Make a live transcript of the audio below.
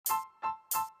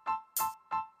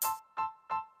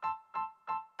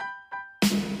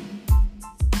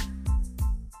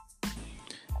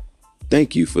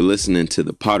Thank you for listening to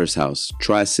the Potter's House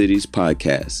Tri-Cities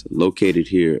podcast, located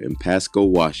here in Pasco,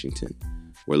 Washington,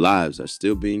 where lives are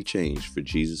still being changed for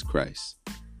Jesus Christ.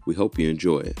 We hope you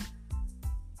enjoy it.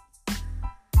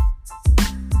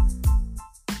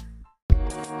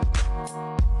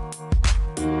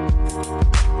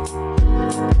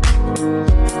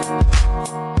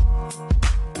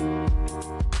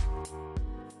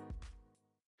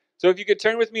 So if you could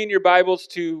turn with me in your Bibles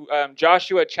to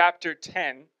Joshua chapter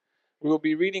 10. We will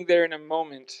be reading there in a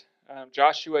moment.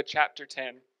 Joshua chapter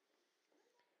 10.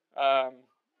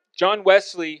 John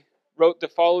Wesley wrote the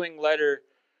following letter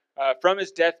from his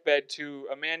deathbed to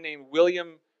a man named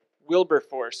William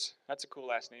Wilberforce. That's a cool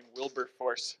last name,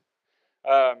 Wilberforce.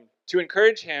 To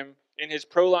encourage him in his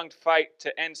prolonged fight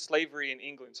to end slavery in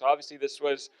England. So obviously this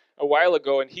was a while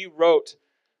ago, and he wrote,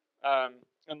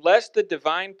 unless the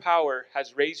divine power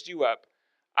has raised you up,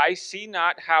 I see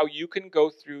not how you can go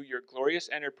through your glorious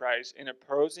enterprise in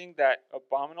opposing that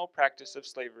abominable practice of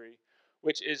slavery,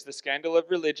 which is the scandal of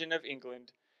religion of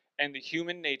England and the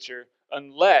human nature,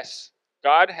 unless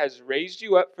God has raised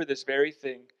you up for this very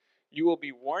thing. You will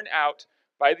be worn out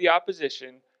by the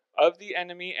opposition of the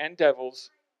enemy and devils.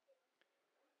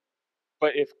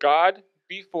 But if God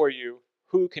be for you,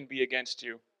 who can be against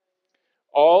you?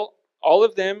 Are all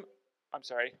of them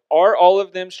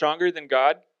stronger than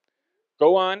God?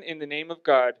 Go on in the name of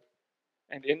God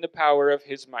and in the power of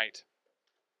his might.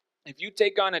 If you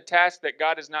take on a task that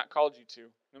God has not called you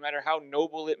to, no matter how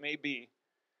noble it may be,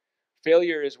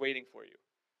 failure is waiting for you.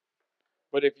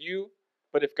 But if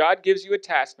God gives you a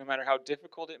task, no matter how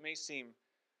difficult it may seem,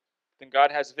 then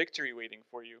God has victory waiting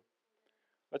for you.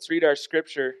 Let's read our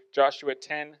scripture, Joshua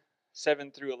 10, 7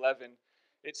 through 11.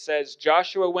 It says,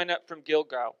 Joshua went up from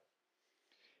Gilgal.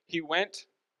 He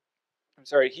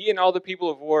and all the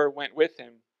people of war went with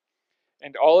him,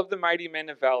 and all of the mighty men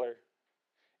of valor.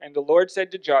 And the Lord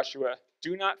said to Joshua,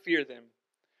 do not fear them,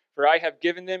 for I have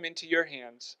given them into your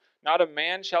hands. Not a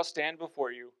man shall stand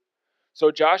before you.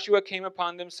 So Joshua came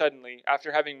upon them suddenly,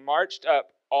 after having marched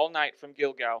up all night from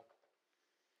Gilgal.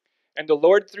 And the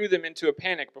Lord threw them into a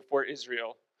panic before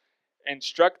Israel, and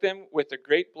struck them with a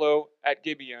great blow at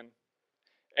Gibeon,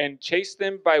 and chased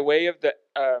them by way of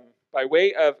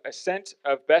ascent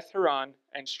of Beth Horon,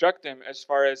 and struck them as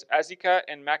far as Azekah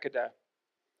and Makkedah.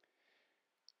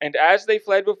 And as they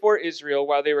fled before Israel,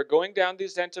 while they were going down the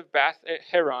ascent of Beth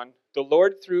Horon, the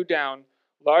Lord threw down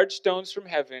large stones from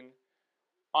heaven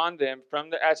on them from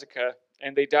the Azekah,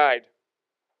 and they died.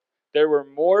 There were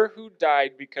more who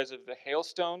died because of the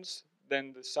hailstones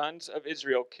than the sons of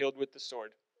Israel killed with the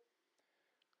sword.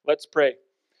 Let's pray.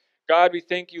 God, we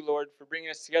thank you, Lord, for bringing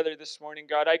us together this morning.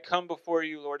 God, I come before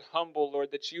you, Lord, humble,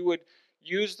 Lord, that you would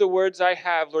use the words I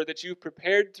have, Lord, that you've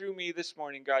prepared through me this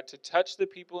morning, God, to touch the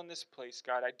people in this place,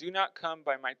 God. I do not come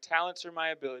by my talents or my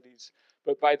abilities,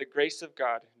 but by the grace of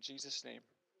God. In Jesus' name.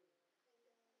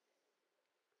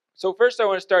 So first I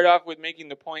want to start off with making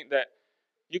the point that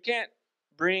you can't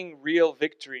bring real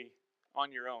victory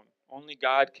on your own. Only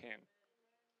God can.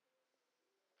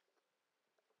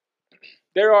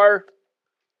 There are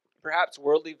perhaps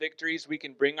worldly victories we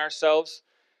can bring ourselves.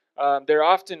 They're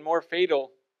often more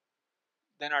fatal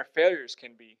than our failures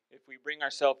can be if we bring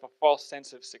ourselves a false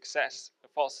sense of success, a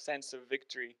false sense of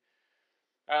victory.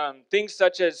 Things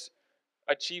such as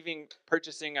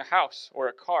purchasing a house or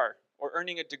a car, or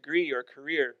earning a degree or a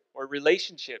career, or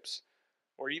relationships,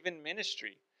 or even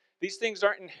ministry. These things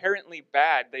aren't inherently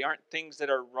bad. They aren't things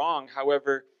that are wrong.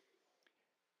 However,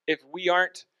 if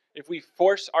we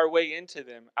force our way into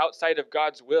them outside of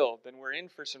God's will, then we're in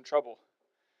for some trouble.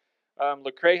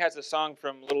 Lecrae has a song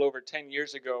from a little over 10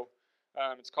 years ago.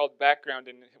 It's called Background,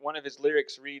 and one of his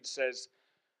lyrics says,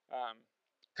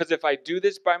 because if I do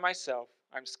this by myself,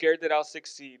 I'm scared that I'll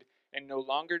succeed and no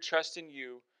longer trust in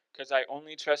you because I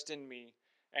only trust in me.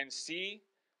 And see,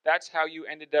 that's how you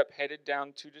ended up headed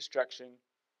down to destruction,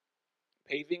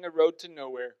 paving a road to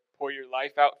nowhere, pour your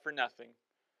life out for nothing.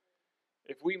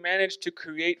 If we manage to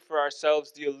create for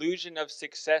ourselves the illusion of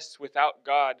success without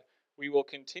God, we will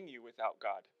continue without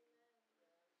God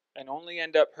and only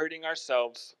end up hurting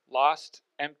ourselves, lost,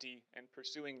 empty, and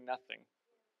pursuing nothing.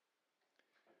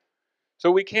 So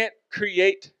we can't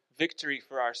create victory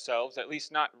for ourselves, at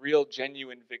least not real,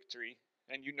 genuine victory.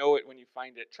 And you know it when you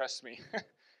find it, trust me.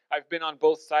 I've been on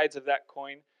both sides of that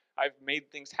coin. I've made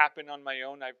things happen on my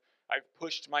own. I've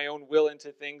pushed my own will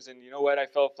into things, and you know what? I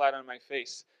fell flat on my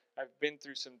face. I've been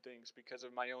through some things because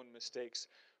of my own mistakes.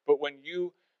 But when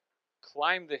you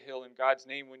climb the hill in God's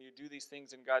name, when you do these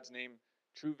things in God's name,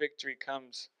 true victory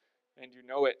comes, and you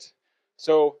know it.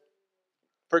 So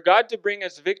for God to bring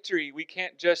us victory, we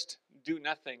can't just do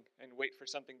nothing and wait for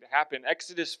something to happen.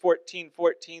 Exodus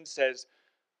 14:14 says,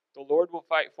 "The Lord will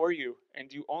fight for you,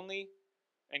 and you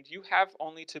have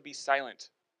only to be silent."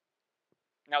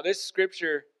 Now, this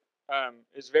scripture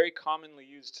is very commonly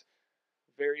used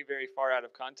very, very far out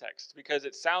of context, because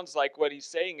it sounds like what he's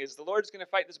saying is the Lord's going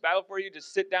to fight this battle for you.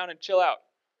 Just sit down and chill out.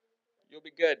 You'll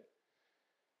be good.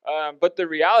 But the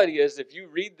reality is, if you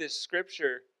read this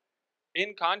scripture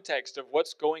in context of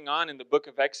what's going on in the book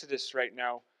of Exodus right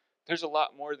now, there's a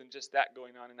lot more than just that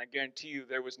going on. And I guarantee you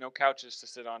there was no couches to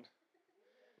sit on.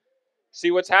 See,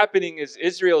 what's happening is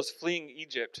Israel's fleeing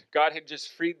Egypt. God had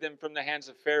just freed them from the hands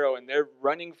of Pharaoh, and they're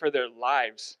running for their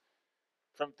lives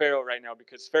from Pharaoh right now,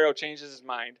 because Pharaoh changes his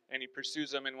mind and he pursues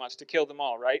them and wants to kill them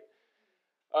all, right?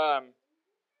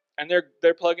 And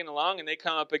they're plugging along, and they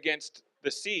come up against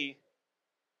the sea,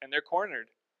 and they're cornered,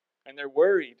 and they're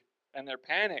worried, and they're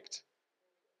panicked.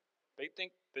 They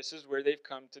think this is where they've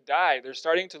come to die. They're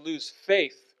starting to lose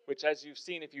faith, which, as you've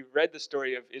seen, if you've read the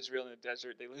story of Israel in the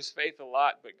desert, they lose faith a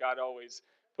lot, but God always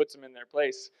puts them in their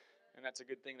place. And that's a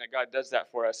good thing that God does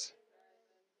that for us.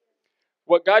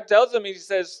 What God tells them, he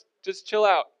says, just chill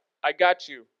out. I got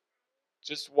you.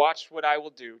 Just watch what I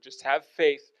will do. Just have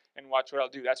faith and watch what I'll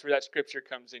do. That's where that scripture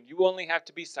comes in. You only have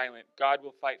to be silent. God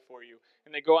will fight for you.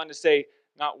 And they go on to say,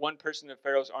 not one person of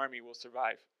Pharaoh's army will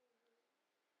survive.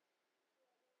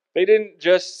 They didn't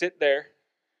just sit there.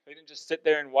 They didn't just sit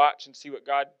there and watch and see what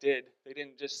God did. They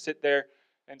didn't just sit there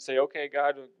and say, okay,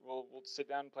 God, we'll sit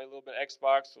down and play a little bit of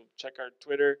Xbox. We'll check our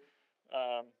Twitter,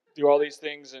 do all these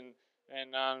things, and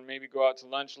maybe go out to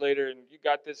lunch later. And you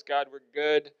got this, God, we're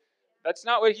good. That's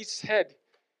not what he said.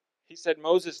 He said,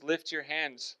 Moses, lift your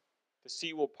hands. The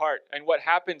sea will part. And what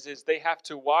happens is they have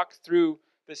to walk through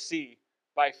the sea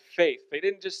by faith. They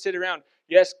didn't just sit around.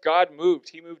 Yes, God moved.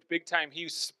 He moved big time. He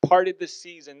parted the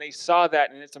seas, and they saw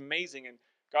that, and it's amazing. And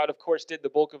God, of course, did the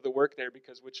bulk of the work there,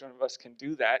 because which one of us can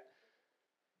do that?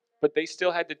 But they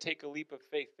still had to take a leap of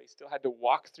faith. They still had to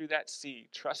walk through that sea,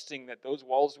 trusting that those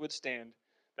walls would stand,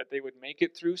 that they would make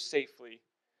it through safely.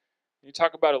 You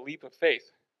talk about a leap of faith.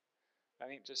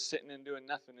 That ain't just sitting and doing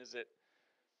nothing, is it?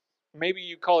 Maybe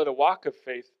you call it a walk of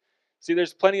faith. See,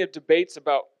 there's plenty of debates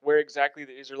about where exactly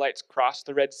the Israelites crossed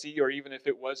the Red Sea, or even if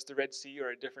it was the Red Sea or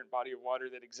a different body of water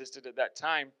that existed at that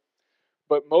time.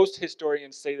 But most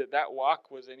historians say that that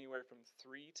walk was anywhere from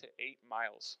 3 to 8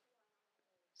 miles.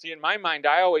 See, in my mind,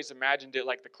 I always imagined it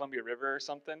like the Columbia River or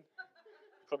something.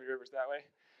 Columbia River's that way.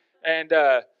 And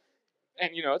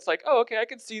it's like, oh, okay, I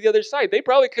can see the other side. They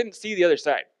probably couldn't see the other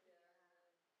side.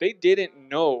 They didn't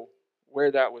know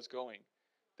where that was going.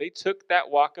 They took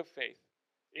that walk of faith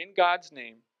in God's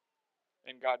name,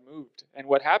 and God moved. And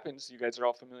what happens, you guys are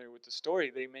all familiar with the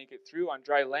story, they make it through on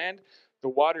dry land. The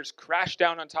waters crash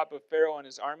down on top of Pharaoh and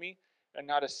his army, and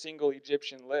not a single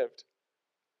Egyptian lived.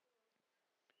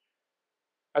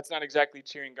 That's not exactly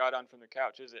cheering God on from the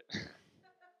couch, is it?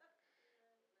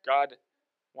 God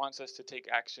wants us to take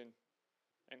action,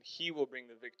 and he will bring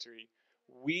the victory.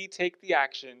 We take the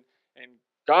action, and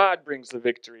God brings the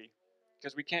victory,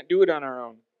 because we can't do it on our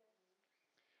own.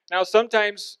 Now,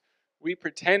 sometimes we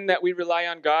pretend that we rely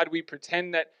on God. We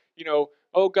pretend that,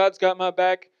 oh, God's got my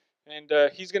back, and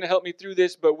he's going to help me through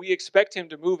this, but we expect him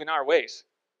to move in our ways.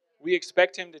 We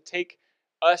expect him to take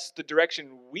us the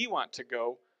direction we want to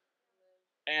go,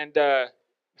 and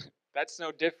that's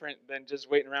no different than just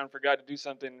waiting around for God to do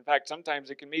something. In fact, sometimes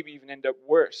it can maybe even end up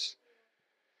worse.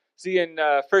 See, in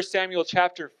 1 Samuel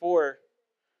chapter 4,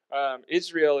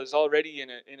 Israel is already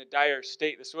in a dire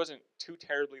state. This wasn't too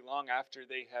terribly long after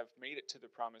they have made it to the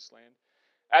promised land.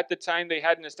 At the time, they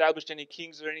hadn't established any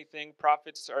kings or anything.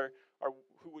 Prophets are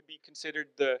who would be considered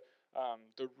the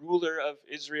ruler of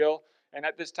Israel. And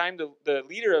at this time, the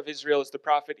leader of Israel is the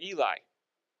prophet Eli.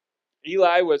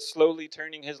 Eli was slowly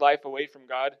turning his life away from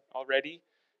God already.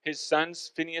 His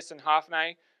sons, Phinehas and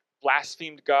Hophni,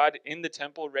 blasphemed God in the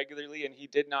temple regularly, and he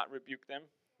did not rebuke them.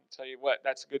 Tell you what,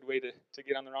 that's a good way to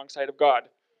get on the wrong side of God.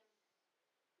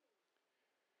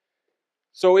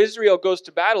 So Israel goes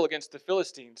to battle against the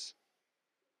Philistines.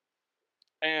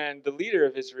 And the leader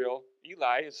of Israel,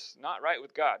 Eli, is not right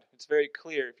with God. It's very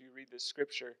clear if you read this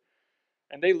scripture.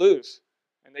 And they lose.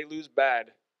 And they lose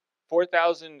bad.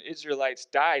 4,000 Israelites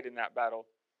died in that battle.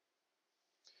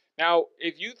 Now,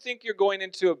 if you think you're going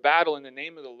into a battle in the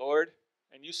name of the Lord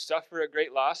and you suffer a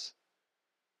great loss,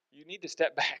 you need to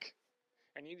step back.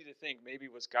 And you need to think, maybe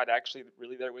was God actually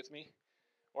really there with me?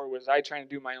 Or was I trying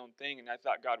to do my own thing and I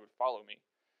thought God would follow me?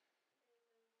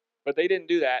 But they didn't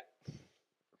do that.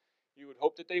 You would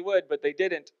hope that they would, but they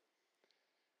didn't.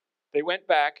 They went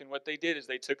back, and what they did is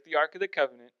they took the Ark of the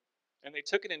Covenant and they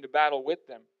took it into battle with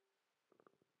them.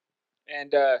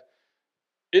 And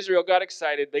Israel got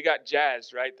excited. They got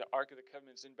jazzed, right? The Ark of the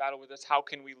Covenant's in battle with us. How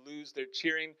can we lose? They're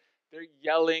cheering. They're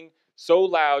yelling so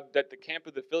loud that the camp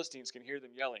of the Philistines can hear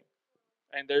them yelling.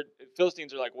 And the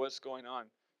Philistines are like, what's going on?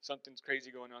 Something's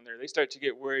crazy going on there. They start to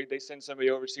get worried. They send somebody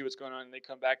over to see what's going on, and they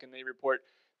come back and they report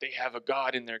they have a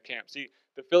God in their camp. See,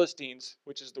 the Philistines,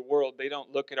 which is the world, they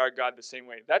don't look at our God the same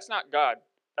way. That's not God.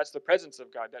 That's the presence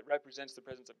of God. That represents the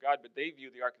presence of God, but they view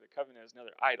the Ark of the Covenant as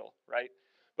another idol, right?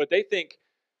 But they think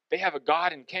they have a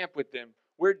God in camp with them.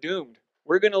 We're doomed.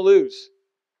 We're going to lose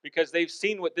because they've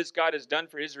seen what this God has done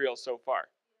for Israel so far.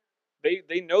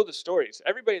 They know the stories.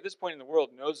 Everybody at this point in the world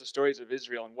knows the stories of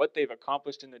Israel and what they've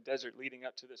accomplished in the desert leading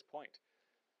up to this point.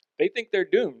 They think they're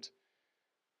doomed.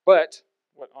 But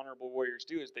what honorable warriors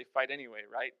do is they fight anyway,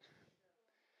 right?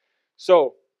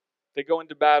 So they go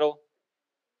into battle.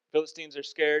 Philistines are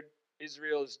scared.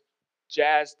 Israel is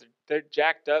jazzed. They're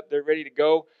jacked up. They're ready to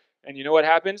go. And you know what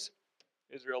happens?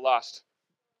 Israel lost.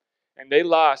 And they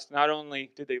lost. Not only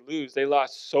did they lose, they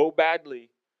lost so badly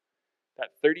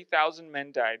that 30,000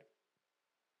 men died.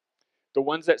 The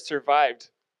ones that survived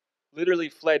literally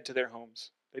fled to their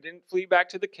homes. They didn't flee back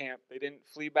to the camp. They didn't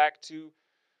flee back to,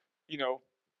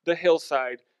 the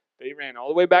hillside. They ran all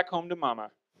the way back home to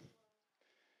mama.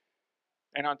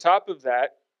 And on top of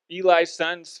that, Eli's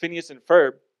sons, Phinehas and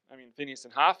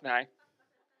Hophni,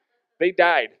 they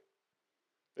died.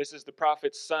 This is the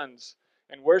prophet's sons.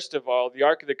 And worst of all, the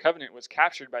Ark of the Covenant was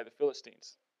captured by the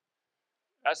Philistines.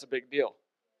 That's a big deal.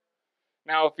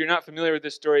 Now, if you're not familiar with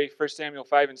this story, 1 Samuel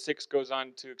 5 and 6 goes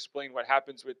on to explain what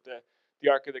happens with the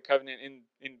Ark of the Covenant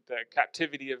in the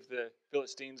captivity of the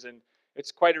Philistines, and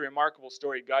it's quite a remarkable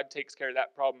story. God takes care of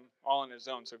that problem all on his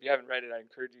own. So if you haven't read it, I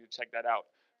encourage you to check that out.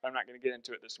 But I'm not going to get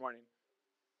into it this morning.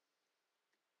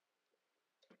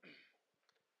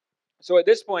 So at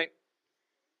this point,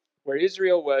 where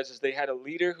Israel was, is they had a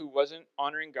leader who wasn't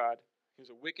honoring God. He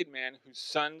was a wicked man whose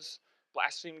sons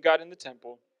blasphemed God in the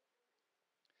temple.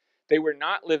 They were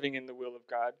not living in the will of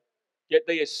God, yet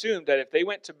they assumed that if they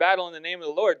went to battle in the name of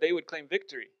the Lord, they would claim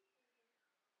victory.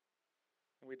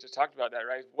 And we just talked about that,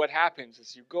 right? What happens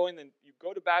is you go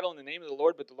to battle in the name of the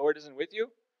Lord, but the Lord isn't with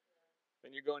you,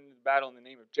 then you're going into battle in the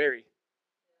name of Jerry,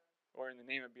 or in the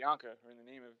name of Bianca, or in the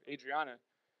name of Adriana.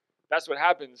 That's what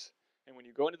happens. And when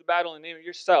you go into the battle in the name of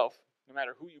yourself, no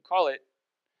matter who you call it,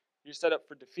 you're set up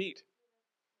for defeat.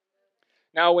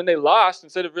 Now, when they lost,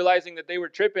 instead of realizing that they were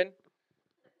tripping,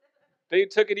 they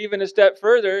took it even a step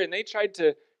further, and they tried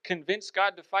to convince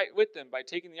God to fight with them by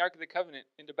taking the Ark of the Covenant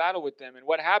into battle with them. And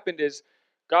what happened is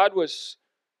God was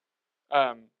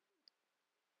not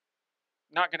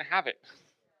going to have it.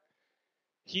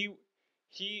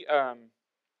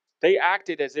 They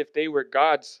acted as if they were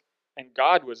gods, and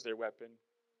God was their weapon.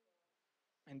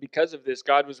 And because of this,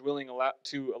 God was willing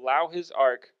to allow his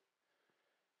ark,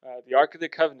 the Ark of the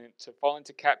Covenant, to fall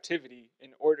into captivity in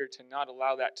order to not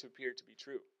allow that to appear to be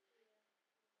true.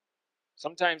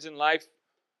 Sometimes in life,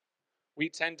 we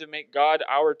tend to make God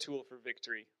our tool for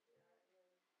victory.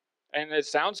 And it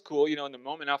sounds cool, in the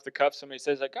moment off the cuff, somebody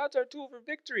says, like, God's our tool for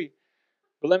victory.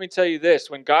 But let me tell you this,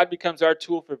 when God becomes our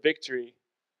tool for victory,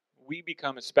 we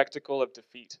become a spectacle of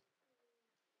defeat.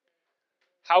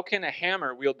 How can a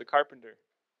hammer wield the carpenter?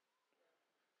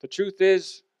 The truth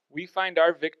is, we find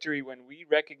our victory when we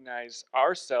recognize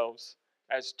ourselves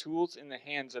as tools in the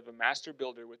hands of a master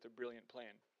builder with a brilliant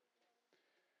plan.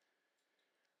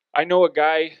 I know a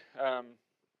guy,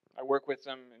 I work with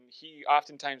him, and he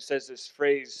oftentimes says this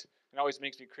phrase. It always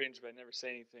makes me cringe, but I never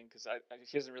say anything because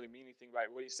he doesn't really mean anything by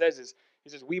it. What he says,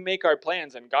 we make our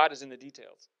plans and God is in the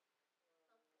details.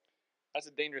 That's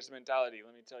a dangerous mentality,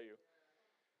 let me tell you.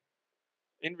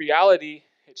 In reality,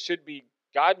 it should be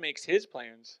God makes his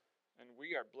plans, and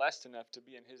we are blessed enough to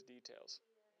be in his details.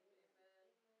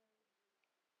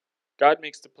 God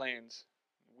makes the plans.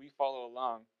 We follow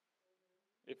along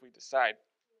if we decide.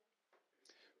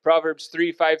 Proverbs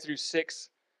 3:5-6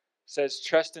 says,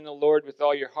 trust in the Lord with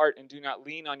all your heart and do not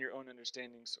lean on your own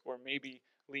understandings, or maybe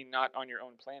lean not on your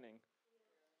own planning.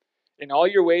 In all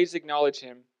your ways acknowledge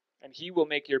him, and he will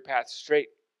make your path straight.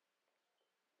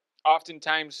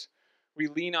 Oftentimes, we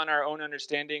lean on our own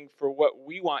understanding for what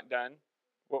we want done,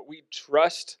 what we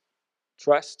trust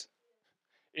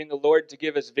in the Lord to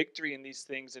give us victory in these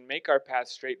things and make our path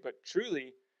straight. But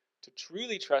to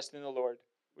truly trust in the Lord,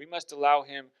 we must allow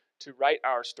him to write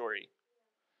our story,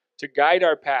 to guide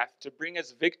our path, to bring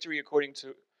us victory according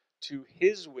to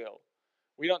his will.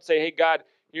 We don't say, hey, God,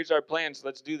 here's our plans,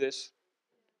 let's do this.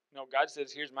 No, God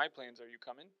says, here's my plans, are you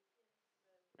coming?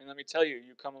 And let me tell you,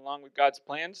 you come along with God's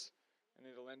plans, and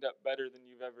it'll end up better than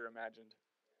you've ever imagined.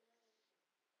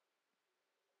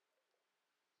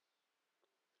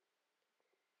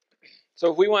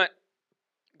 So if we want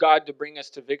God to bring us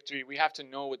to victory, we have to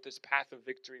know what this path of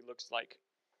victory looks like.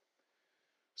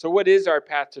 So what is our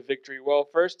path to victory? Well,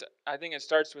 first, I think it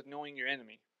starts with knowing your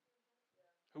enemy.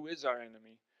 Who is our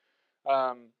enemy?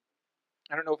 Um,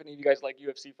 I don't know if any of you guys like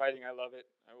UFC fighting. I love it.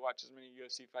 I watch as many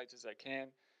UFC fights as I can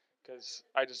because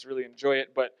I just really enjoy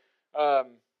it. But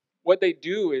what they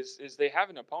do is they have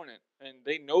an opponent, and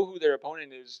they know who their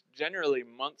opponent is generally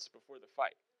months before the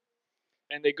fight.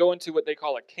 And they go into what they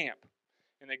call a camp.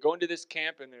 And they go into this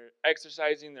camp and they're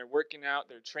exercising, they're working out,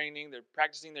 they're training, they're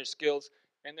practicing their skills,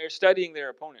 and they're studying their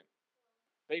opponent.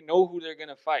 They know who they're going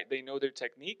to fight. They know their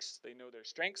techniques, they know their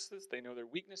strengths, they know their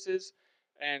weaknesses.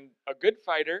 And a good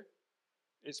fighter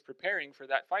is preparing for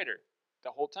that fighter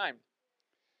the whole time.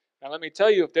 Now, let me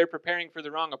tell you, if they're preparing for the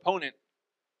wrong opponent,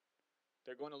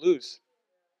 they're going to lose.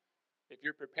 If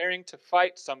you're preparing to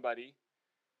fight somebody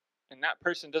and that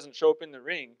person doesn't show up in the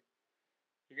ring,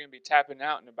 you're going to be tapping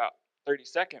out in about 30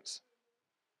 seconds.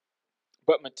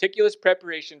 But meticulous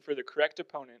preparation for the correct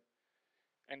opponent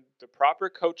and the proper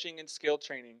coaching and skill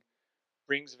training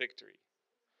brings victory.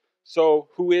 So,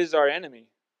 who is our enemy?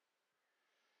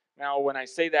 Now, when I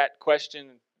say that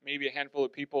question, maybe a handful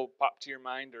of people pop to your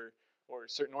mind, or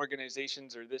certain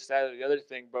organizations, or this, that, or the other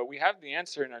thing, but we have the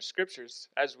answer in our scriptures,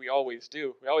 as we always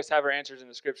do. We always have our answers in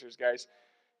the scriptures, guys.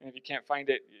 And if you can't find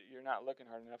it, you're not looking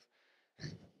hard enough.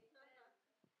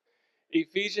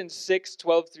 Ephesians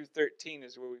 6:12-13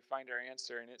 is where we find our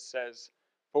answer, and it says,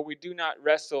 "For we do not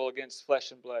wrestle against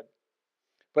flesh and blood,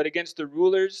 but against the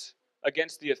rulers,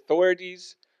 against the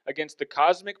authorities, against the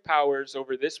cosmic powers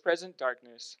over this present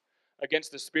darkness,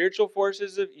 against the spiritual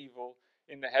forces of evil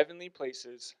in the heavenly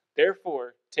places.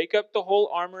 Therefore, take up the whole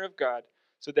armor of God,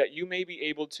 so that you may be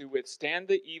able to withstand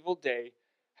the evil day,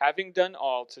 having done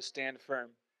all to stand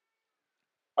firm."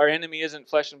 Our enemy isn't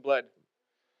flesh and blood.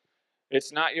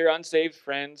 It's not your unsaved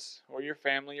friends or your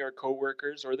family or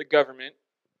coworkers or the government,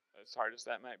 as hard as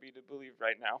that might be to believe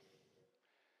right now.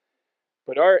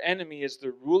 But our enemy is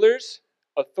the rulers,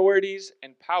 authorities,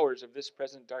 and powers of this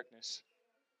present darkness.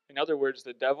 In other words,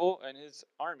 the devil and his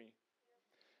army.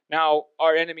 Now,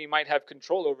 our enemy might have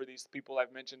control over these people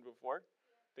I've mentioned before.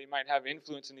 They might have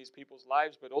influence in these people's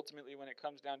lives, but ultimately, when it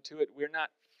comes down to it, we're not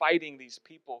fighting these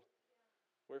people.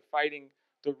 We're fighting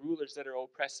the rulers that are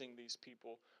oppressing these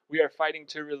people. We are fighting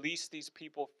to release these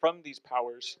people from these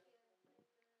powers.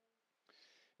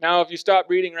 Now, if you stop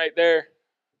reading right there,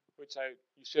 which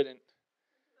you shouldn't,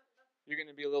 you're going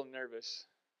to be a little nervous.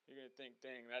 You're going to think,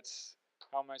 dang,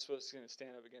 how am I supposed to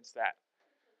stand up against that?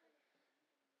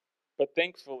 But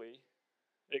thankfully,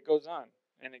 it goes on,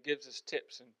 and it gives us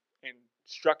tips and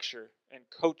structure and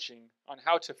coaching on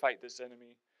how to fight this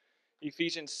enemy.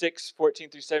 Ephesians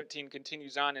 6:14-17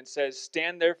 continues on and says,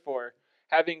 "Stand therefore,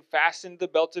 having fastened the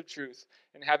belt of truth,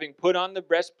 and having put on the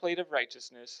breastplate of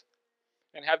righteousness,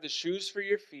 and have the shoes for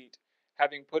your feet,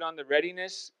 having put on the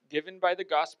readiness given by the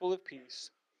gospel of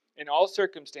peace. In all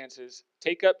circumstances,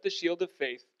 take up the shield of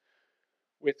faith,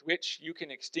 with which you can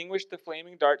extinguish the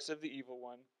flaming darts of the evil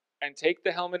one, and take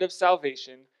the helmet of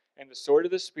salvation and the sword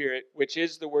of the Spirit, which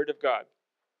is the word of God."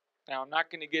 Now, I'm not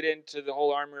going to get into the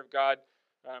whole armor of God,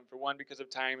 for one, because of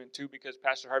time, and two, because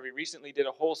Pastor Harvey recently did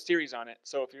a whole series on it.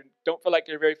 So if you don't feel like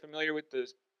you're very familiar with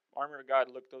the armor of God,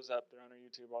 look those up. They're on our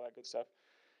YouTube, all that good stuff.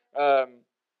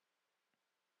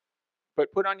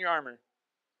 But put on your armor.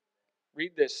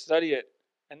 Read this, study it,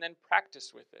 and then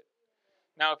practice with it.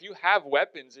 Now, if you have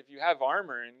weapons, if you have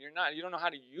armor, and you don't know how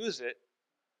to use it,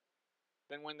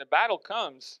 then when the battle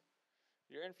comes,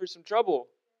 you're in for some trouble.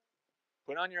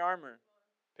 Put on your armor.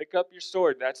 Pick up your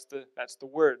sword. That's the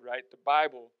word, right? The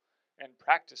Bible. And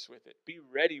practice with it. Be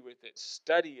ready with it.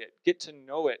 Study it. Get to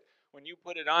know it. When you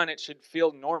put it on, it should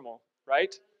feel normal,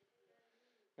 right?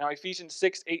 Now, Ephesians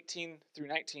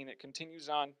 6:18-19, it continues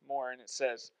on more, and it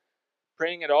says,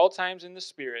 "Praying at all times in the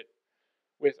Spirit,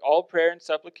 with all prayer and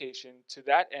supplication, to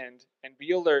that end, and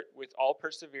be alert with all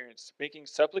perseverance, making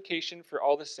supplication for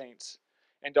all the saints,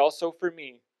 and also for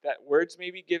me, that words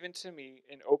may be given to me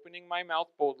in opening my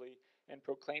mouth boldly and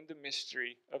proclaim the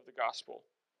mystery of the gospel."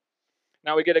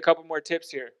 Now we get a couple more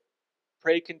tips here.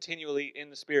 Pray continually in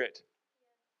the Spirit.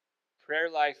 Prayer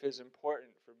life is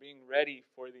important for being ready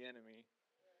for the enemy.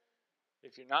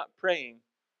 If you're not praying,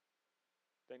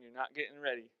 then you're not getting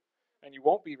ready, and you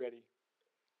won't be ready.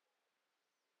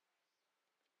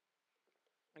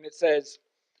 And it says,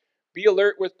 be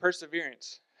alert with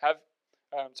perseverance.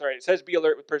 It says be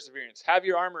alert with perseverance. Have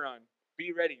your armor on.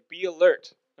 Be ready. Be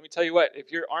alert. Let me tell you what,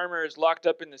 if your armor is locked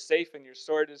up in the safe and your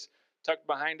sword is tucked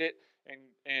behind it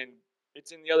and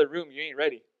it's in the other room, you ain't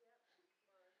ready.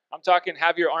 I'm talking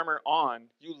have your armor on.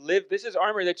 This is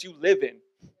armor that you live in.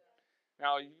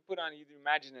 Now, you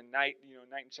imagine a knight,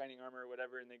 knight in shining armor or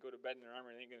whatever, and they go to bed in their armor,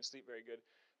 they ain't going to sleep very good.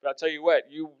 But I'll tell you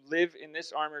what, you live in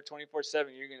this armor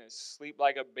 24/7, you're going to sleep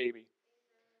like a baby.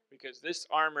 Because this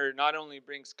armor not only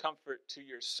brings comfort to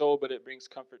your soul, but it brings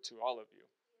comfort to all of you.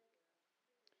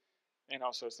 And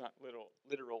also, it's not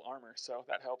literal armor, so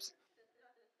that helps.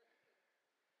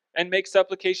 And make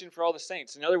supplication for all the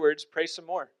saints. In other words, pray some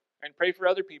more and pray for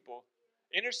other people.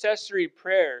 Intercessory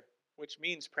prayer, which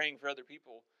means praying for other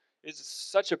people, is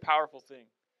such a powerful thing.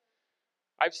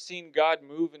 I've seen God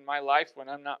move in my life when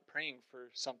I'm not praying for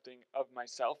something of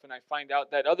myself, and I find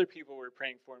out that other people were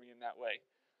praying for me in that way.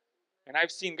 And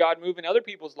I've seen God move in other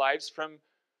people's lives from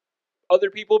other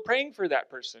people praying for that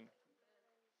person.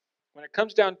 When it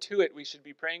comes down to it, we should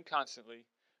be praying constantly.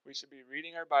 We should be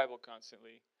reading our Bible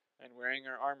constantly and wearing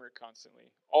our armor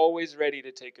constantly, always ready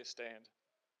to take a stand.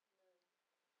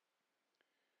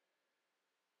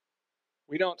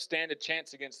 We don't stand a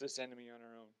chance against this enemy on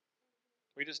our own.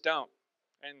 We just don't.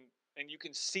 And you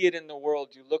can see it in the world.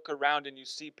 You look around and you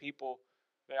see people,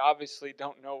 they obviously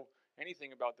don't know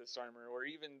anything about this armor or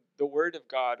even the Word of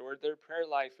God or their prayer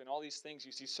life and all these things.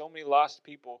 You see so many lost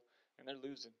people and they're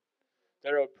losing.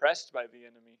 They're oppressed by the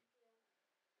enemy.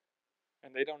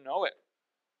 And they don't know it.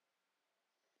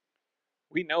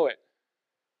 We know it.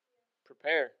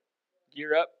 Prepare.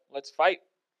 Gear up. Let's fight.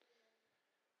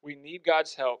 We need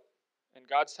God's help. And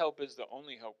God's help is the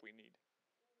only help we need.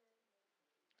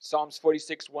 Psalms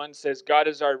 46:1 says, God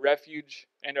is our refuge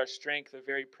and our strength, a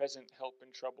very present help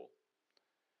in trouble.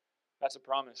 That's a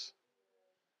promise.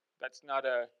 That's not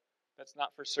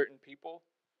for certain people.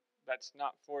 That's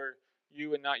not for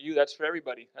you and not you. That's for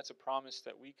everybody. That's a promise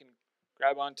that we can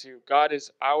grab onto. God is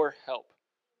our help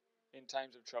in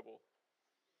times of trouble.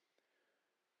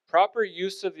 Proper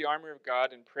use of the armor of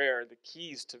God and prayer are the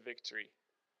keys to victory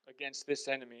against this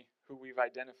enemy who we've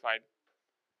identified.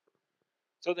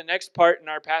 So the next part in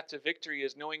our path to victory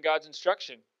is knowing God's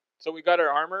instruction. So we've got our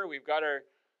armor, we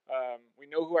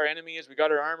know who our enemy is, we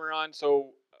got our armor on,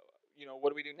 so, what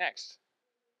do we do next?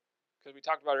 Because we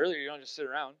talked about earlier, you don't just sit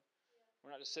around.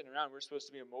 We're not just sitting around, we're supposed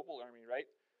to be a mobile army, right?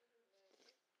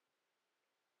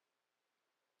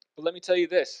 But let me tell you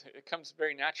this, it comes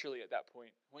very naturally at that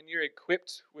point. When you're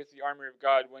equipped with the armor of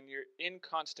God, when you're in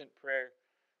constant prayer,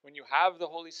 when you have the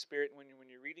Holy Spirit, when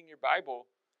you're reading your Bible,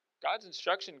 God's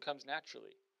instruction comes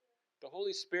naturally. The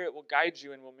Holy Spirit will guide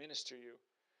you and will minister you.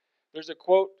 There's a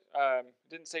quote,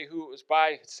 didn't say who it was by.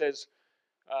 It says,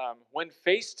 when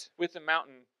faced with a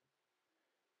mountain,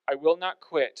 I will not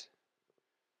quit.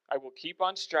 I will keep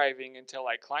on striving until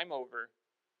I climb over,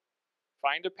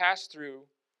 find a pass through,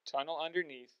 tunnel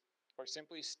underneath, or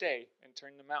simply stay and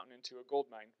turn the mountain into a gold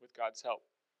mine with God's help.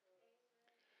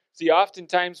 See,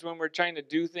 oftentimes when we're trying to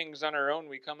do things on our own,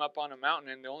 we come up on a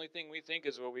mountain, and the only thing we think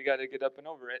is, well, we got to get up and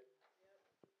over it.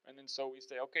 And then so we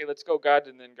say, okay, let's go, God.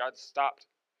 And then God stopped.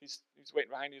 He's waiting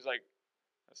behind you. He's like,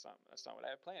 that's not what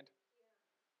I had planned.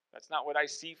 That's not what I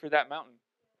see for that mountain.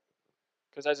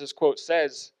 Because as this quote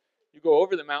says, you go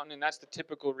over the mountain, and that's the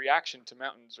typical reaction to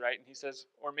mountains, right? And he says,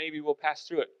 or maybe we'll pass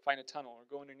through it, find a tunnel, or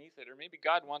go underneath it. Or maybe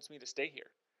God wants me to stay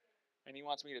here, and he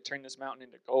wants me to turn this mountain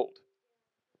into gold.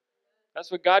 That's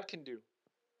what God can do.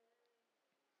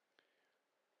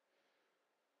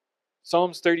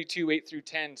 Psalms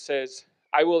 32:8-10 says,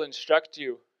 I will instruct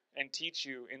you and teach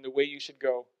you in the way you should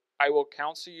go. I will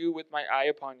counsel you with my eye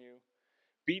upon you.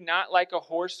 Be not like a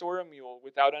horse or a mule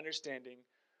without understanding,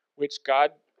 which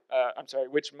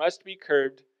must be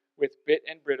curbed with bit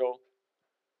and bridle,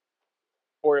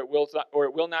 or it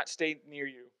will not stay near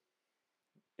you.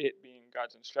 It being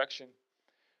God's instruction.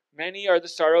 Many are the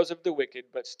sorrows of the wicked,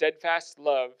 but steadfast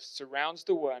love surrounds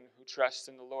the one who trusts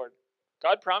in the Lord.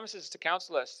 God promises to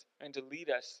counsel us and to lead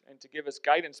us and to give us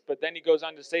guidance, but then he goes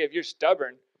on to say, if you're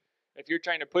stubborn, if you're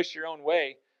trying to push your own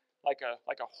way like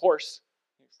a horse,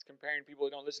 he's comparing people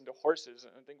who don't listen to horses.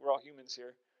 I think we're all humans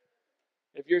here.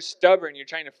 If you're stubborn, you're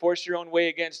trying to force your own way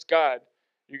against God,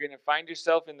 you're going to find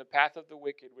yourself in the path of the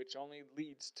wicked, which only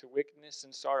leads to wickedness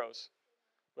and sorrows.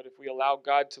 But if we allow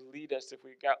God to lead us, if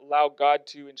we allow God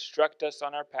to instruct us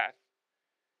on our path,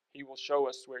 he will show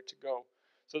us where to go.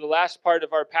 So the last part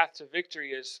of our path to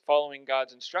victory is following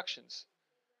God's instructions.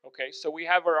 Okay, so we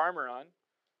have our armor on.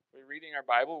 We're reading our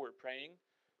Bible. We're praying.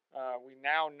 We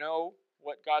now know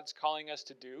what God's calling us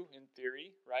to do in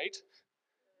theory, right?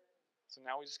 So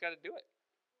now we just got to do it.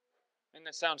 And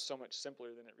that sounds so much simpler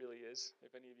than it really is.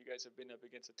 If any of you guys have been up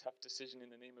against a tough decision in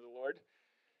the name of the Lord,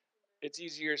 it's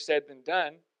easier said than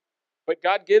done. But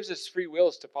God gives us free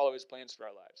wills to follow his plans for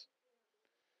our lives.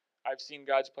 I've seen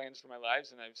God's plans for my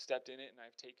lives, and I've stepped in it, and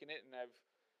I've taken it, and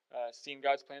I've seen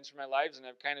God's plans for my lives, and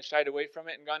I've kind of shied away from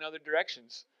it and gone other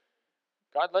directions.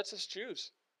 God lets us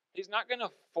choose. He's not going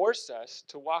to force us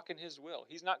to walk in His will.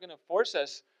 He's not going to force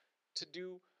us to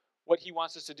do what He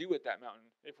wants us to do with that mountain.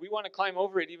 If we want to climb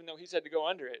over it, even though He said to go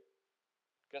under it,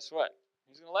 guess what?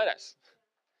 He's going to let us.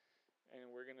 And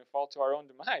we're going to fall to our own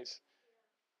demise.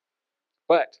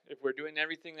 But if we're doing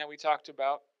everything that we talked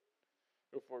about,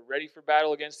 if we're ready for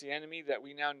battle against the enemy that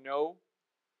we now know,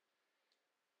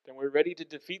 then we're ready to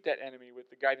defeat that enemy with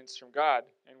the guidance from God,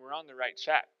 and we're on the right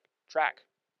track.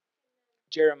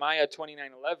 Jeremiah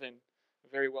 29:11, a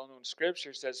very well-known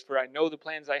scripture, says, "For I know the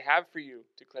plans I have for you,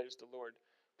 declares the Lord,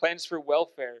 plans for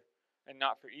welfare and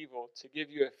not for evil, to give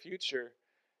you a future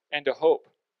and a hope."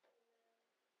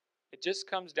 It just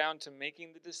comes down to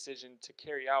making the decision to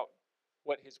carry out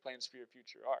what His plans for your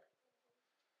future are,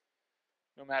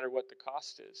 no matter what the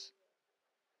cost is.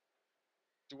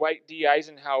 Dwight D.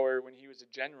 Eisenhower, when he was a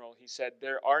general, he said,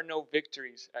 "There are no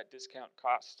victories at discount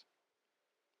cost."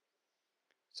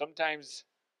 Sometimes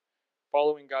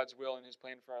following God's will and His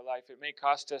plan for our life, it may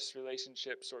cost us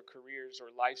relationships or careers or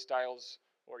lifestyles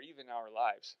or even our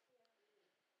lives.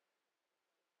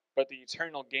 But the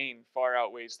eternal gain far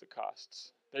outweighs the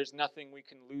costs. There's nothing we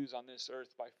can lose on this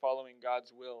earth by following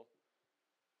God's will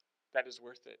that is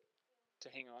worth it to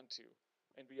hang on to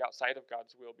and be outside of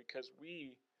God's will, because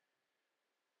we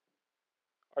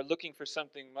are looking for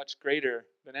something much greater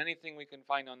than anything we can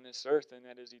find on this earth, and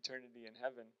that is eternity in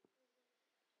heaven.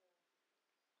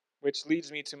 Which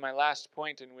leads me to my last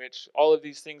point, in which all of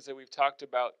these things that we've talked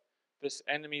about, this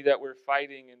enemy that we're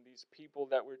fighting and these people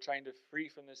that we're trying to free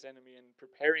from this enemy and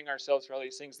preparing ourselves for all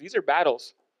these things, these are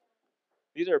battles.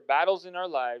 These are battles in our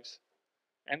lives,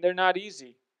 and they're not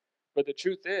easy. But the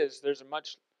truth is,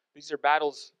 these are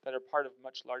battles that are part of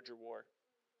much larger war.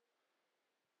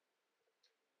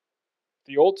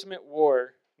 The ultimate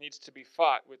war needs to be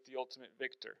fought with the ultimate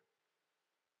victor.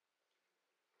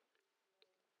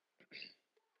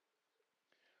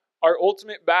 Our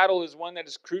ultimate battle is one that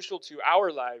is crucial to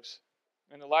our lives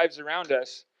and the lives around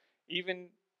us, even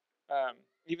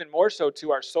more so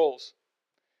to our souls.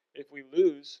 If we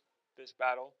lose this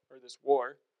battle or this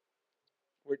war,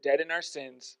 we're dead in our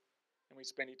sins and we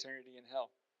spend eternity in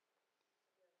hell.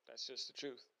 That's just the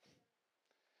truth.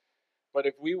 But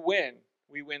if we win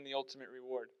the ultimate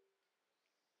reward.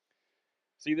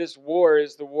 See, this war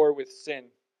is the war with sin.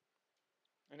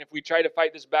 And if we try to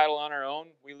fight this battle on our own,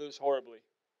 we lose horribly.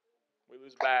 We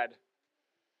lose bad.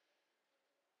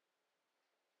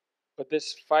 But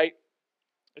this fight,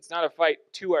 it's not a fight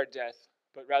to our death,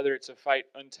 but rather it's a fight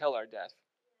until our death.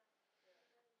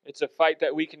 It's a fight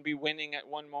that we can be winning at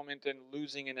one moment and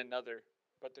losing in another,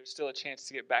 but there's still a chance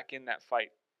to get back in that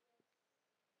fight.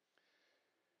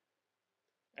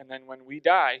 And then when we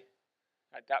die,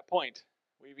 at that point,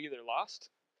 we've either lost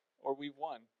or we've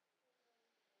won.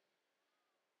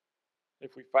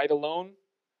 If we fight alone,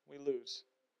 we lose.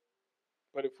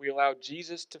 But if we allow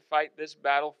Jesus to fight this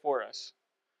battle for us,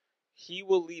 He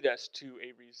will lead us to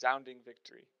a resounding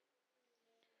victory.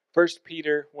 1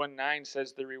 Peter 1:9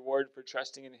 says the reward for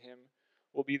trusting in Him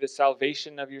will be the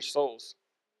salvation of your souls.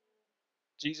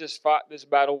 Jesus fought this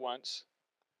battle once,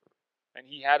 and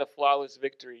He had a flawless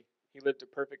victory. He lived a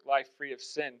perfect life free of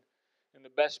sin. And the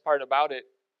best part about it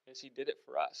is He did it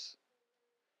for us.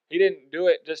 He didn't do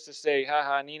it just to say,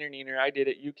 haha, neener, neener, I did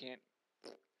it, you can't.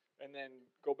 And then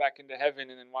go back into heaven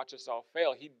and then watch us all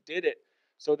fail. He did it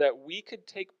so that we could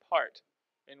take part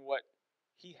in what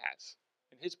He has,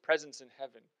 in His presence in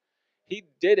heaven. He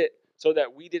did it so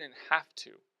that we didn't have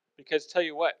to. Because tell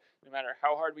you what, no matter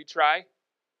how hard we try,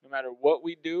 no matter what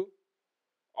we do,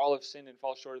 all have sinned and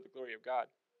fall short of the glory of God.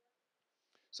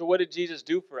 So what did Jesus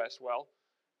do for us? Well,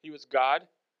 He was God,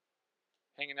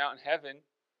 hanging out in heaven.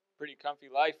 Pretty comfy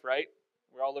life, right?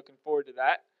 We're all looking forward to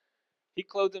that. He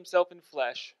clothed Himself in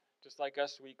flesh, just like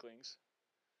us weaklings.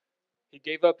 He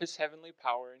gave up His heavenly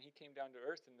power, and He came down to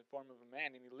earth in the form of a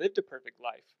man, and He lived a perfect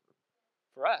life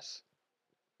for us.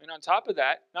 And on top of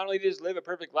that, not only did He live a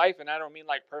perfect life, and I don't mean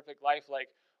like perfect life like,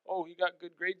 oh, he got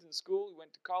good grades in school, he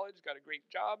went to college, got a great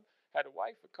job, had a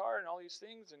wife, a car, and all these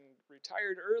things, and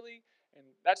retired early, and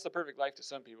that's the perfect life to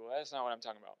some people. That's not what I'm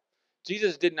talking about.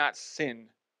 Jesus did not sin.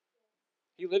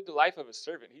 He lived the life of a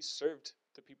servant. He served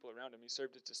the people around Him. He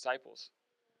served His disciples.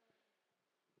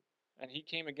 And He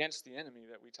came against the enemy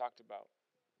that we talked about.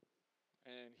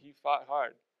 And He fought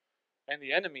hard. And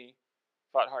the enemy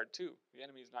fought hard too. The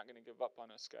enemy is not going to give up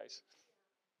on us, guys.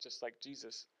 Just like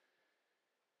Jesus.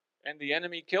 And the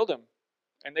enemy killed Him.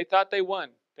 And they thought they won.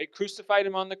 They crucified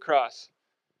Him on the cross.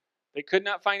 They could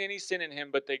not find any sin in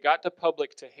Him, but they got the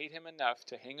public to hate Him enough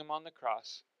to hang Him on the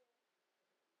cross.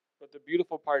 But the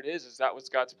beautiful part is that was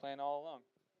God's plan all along.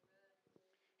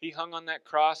 He hung on that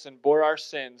cross and bore our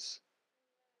sins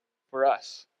for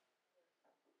us.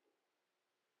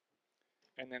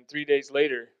 And then 3 days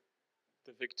later,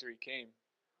 the victory came.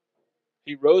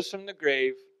 He rose from the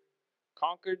grave,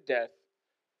 conquered death,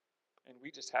 and we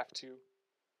just have to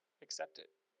accept it.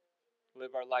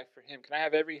 Live our life for him. Can I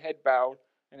have every head bowed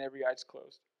and every eyes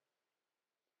closed?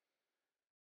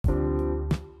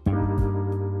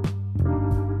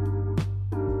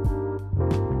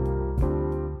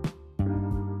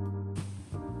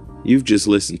 You've just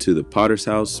listened to the Potter's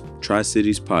House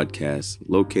Tri-Cities podcast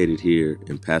located here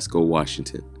in Pasco,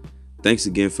 Washington. Thanks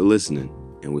again for listening,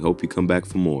 and we hope you come back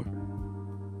for more.